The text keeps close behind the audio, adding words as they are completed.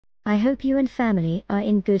I hope you and family are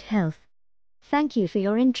in good health. Thank you for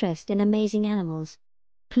your interest in amazing animals.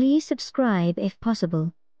 Please subscribe if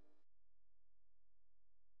possible.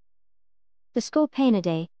 The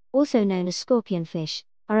Scorpaenidae, also known as scorpionfish,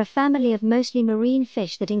 are a family of mostly marine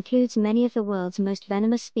fish that includes many of the world's most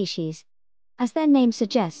venomous species. As their name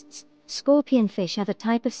suggests, scorpionfish have a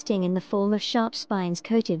type of sting in the form of sharp spines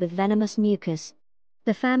coated with venomous mucus.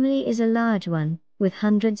 The family is a large one, with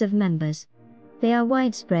hundreds of members. They are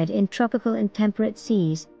widespread in tropical and temperate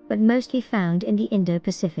seas, but mostly found in the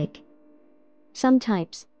Indo-Pacific. Some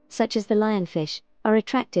types, such as the lionfish, are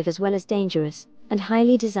attractive as well as dangerous, and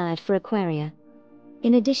highly desired for aquaria.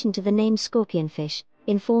 In addition to the name scorpionfish,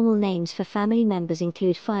 informal names for family members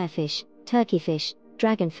include firefish, turkeyfish,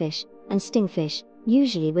 dragonfish, and stingfish,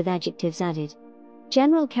 usually with adjectives added.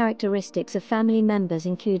 General characteristics of family members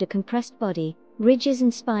include a compressed body, ridges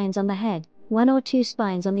and spines on the head, 1 or 2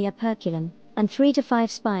 spines on the operculum, and 3 to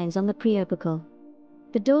 5 spines on the preopercle.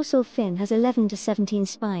 The dorsal fin has 11 to 17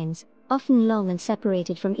 spines, often long and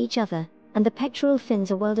separated from each other, and the pectoral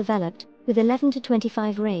fins are well developed, with 11 to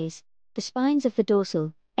 25 rays. The spines of the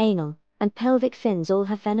dorsal, anal, and pelvic fins all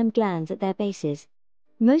have venom glands at their bases.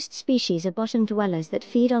 Most species are bottom dwellers that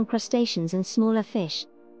feed on crustaceans and smaller fish.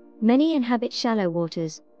 Many inhabit shallow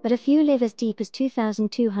waters, but a few live as deep as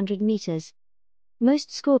 2,200 meters. Most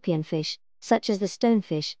scorpionfish, such as the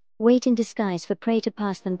stonefish, wait in disguise for prey to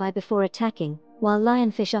pass them by before attacking, while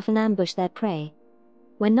lionfish often ambush their prey.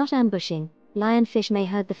 When not ambushing, lionfish may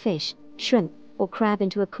herd the fish, shrimp, or crab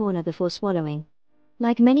into a corner before swallowing.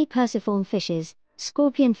 Like many perciform fishes,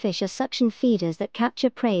 scorpionfish are suction feeders that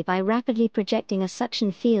capture prey by rapidly projecting a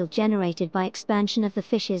suction field generated by expansion of the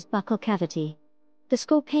fish's buccal cavity. The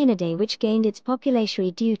Scorpaenidae, which gained its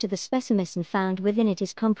popularity due to the specimens found within it,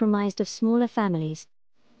 is comprised of smaller families.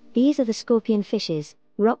 These are the scorpionfishes,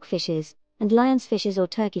 rockfishes, and lionsfishes or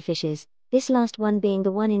turkeyfishes, this last one being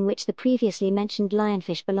the one in which the previously mentioned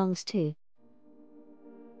lionfish belongs to.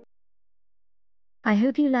 I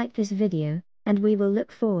hope you liked this video, and we will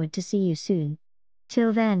look forward to see you soon.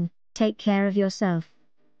 Till then, take care of yourself.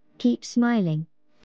 Keep smiling.